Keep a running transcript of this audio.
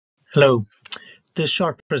Hello. This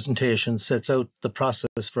short presentation sets out the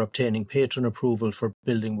process for obtaining patron approval for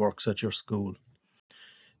building works at your school.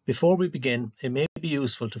 Before we begin, it may be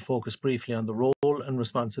useful to focus briefly on the role and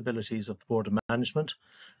responsibilities of the Board of Management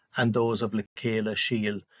and those of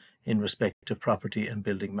Chéile in respect of property and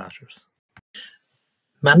building matters.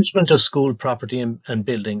 Management of school property and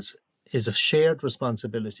buildings is a shared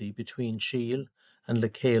responsibility between Chéile and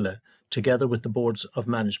Chéile, together with the boards of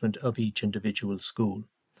management of each individual school.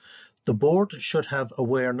 The board should have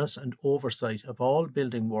awareness and oversight of all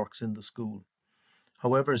building works in the school.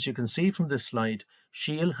 However, as you can see from this slide,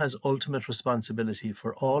 Chéile has ultimate responsibility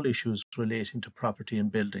for all issues relating to property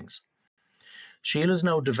and buildings. Chéile has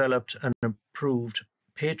now developed and approved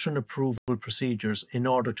patron approval procedures in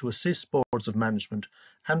order to assist boards of management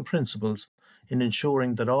and principals in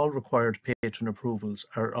ensuring that all required patron approvals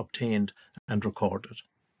are obtained and recorded.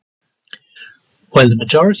 While the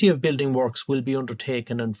majority of building works will be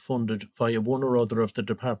undertaken and funded via one or other of the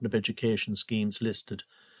Department of Education schemes listed,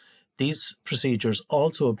 these procedures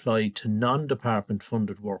also apply to non-department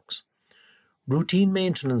funded works. Routine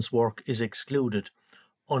maintenance work is excluded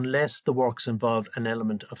unless the works involve an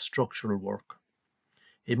element of structural work.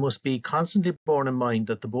 It must be constantly borne in mind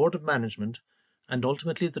that the Board of Management and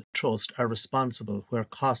ultimately the Trust are responsible where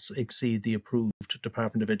costs exceed the approved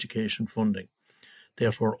Department of Education funding.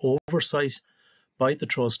 Therefore, oversight by the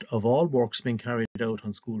Trust of all works being carried out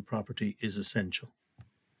on school property is essential.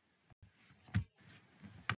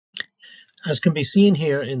 As can be seen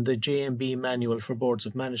here in the JMB Manual for Boards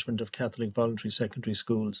of Management of Catholic Voluntary Secondary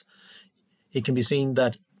Schools, it can be seen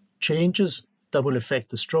that changes that will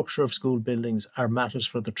affect the structure of school buildings are matters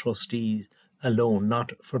for the trustee alone,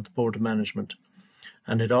 not for the Board of Management.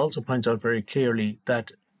 And it also points out very clearly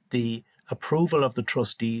that the approval of the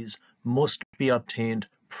trustees must be obtained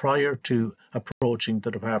prior to approaching the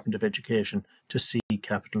Department of Education to seek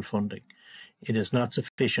capital funding. It is not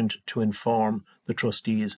sufficient to inform the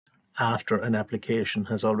trustees after an application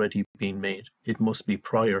has already been made. It must be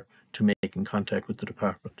prior to making contact with the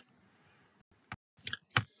department.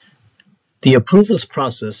 The approvals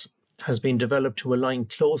process has been developed to align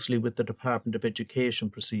closely with the Department of Education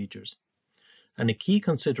procedures, and a key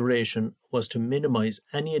consideration was to minimize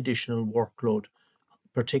any additional workload,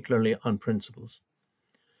 particularly on principals.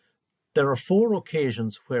 There are 4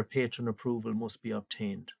 occasions where patron approval must be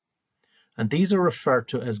obtained, and these are referred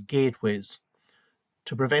to as gateways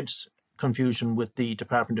to prevent confusion with the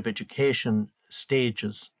Department of Education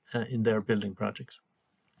stages in their building project.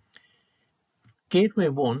 Gateway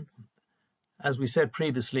 1, as we said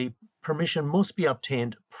previously, permission must be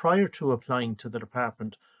obtained prior to applying to the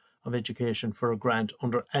Department of Education for a grant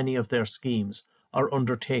under any of their schemes or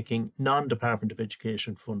undertaking non-Department of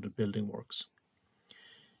Education funded building works.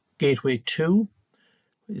 Gateway 2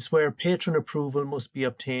 is where patron approval must be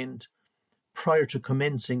obtained prior to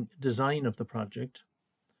commencing design of the project.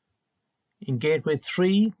 In Gateway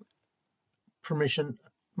 3, permission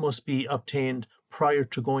must be obtained prior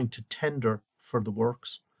to going to tender for the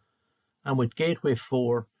works. And with Gateway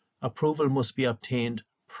 4, approval must be obtained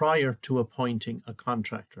prior to appointing a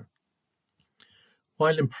contractor.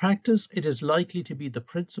 While in practice it is likely to be the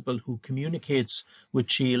principal who communicates with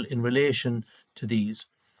Chéile in relation to these,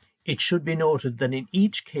 it should be noted that in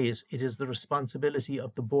each case it is the responsibility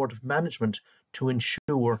of the Board of Management to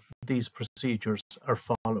ensure these procedures are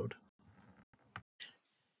followed.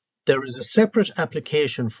 There is a separate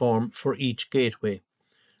application form for each gateway,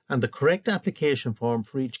 and the correct application form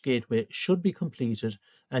for each gateway should be completed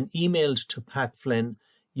and emailed to Pat Flynn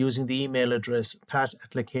using the email address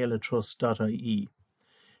pat@lachéiletrust.ie.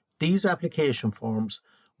 These application forms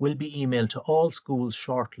will be emailed to all schools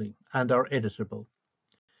shortly and are editable.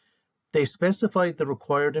 They specify the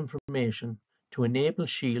required information to enable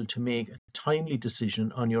Chéile to make a timely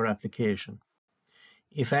decision on your application.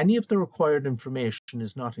 If any of the required information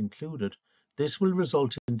is not included, this will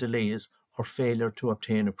result in delays or failure to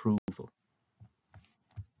obtain approval.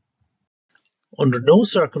 Under no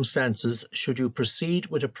circumstances should you proceed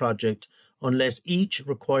with a project unless each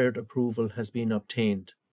required approval has been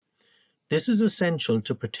obtained. This is essential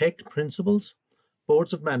to protect principals,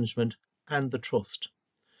 boards of management, and the trust.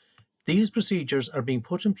 These procedures are being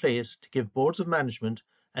put in place to give boards of management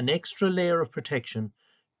an extra layer of protection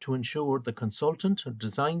to ensure the consultant or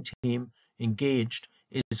design team engaged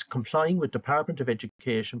is complying with Department of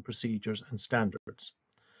Education procedures and standards.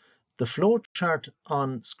 The flow chart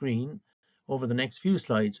on screen over the next few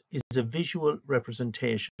slides is a visual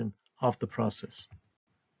representation of the process.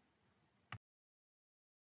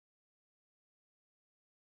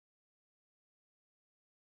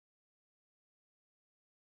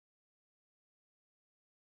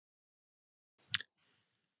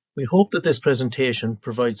 We hope that this presentation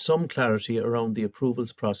provides some clarity around the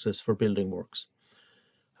approvals process for building works.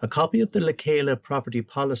 A copy of the Chéile property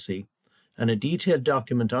policy and a detailed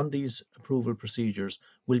document on these approval procedures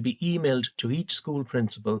will be emailed to each school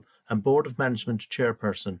principal and Board of Management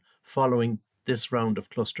chairperson following this round of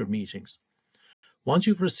cluster meetings. Once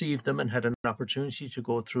you've received them and had an opportunity to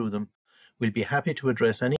go through them, we'll be happy to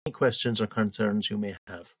address any questions or concerns you may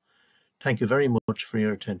have. Thank you very much for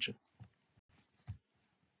your attention.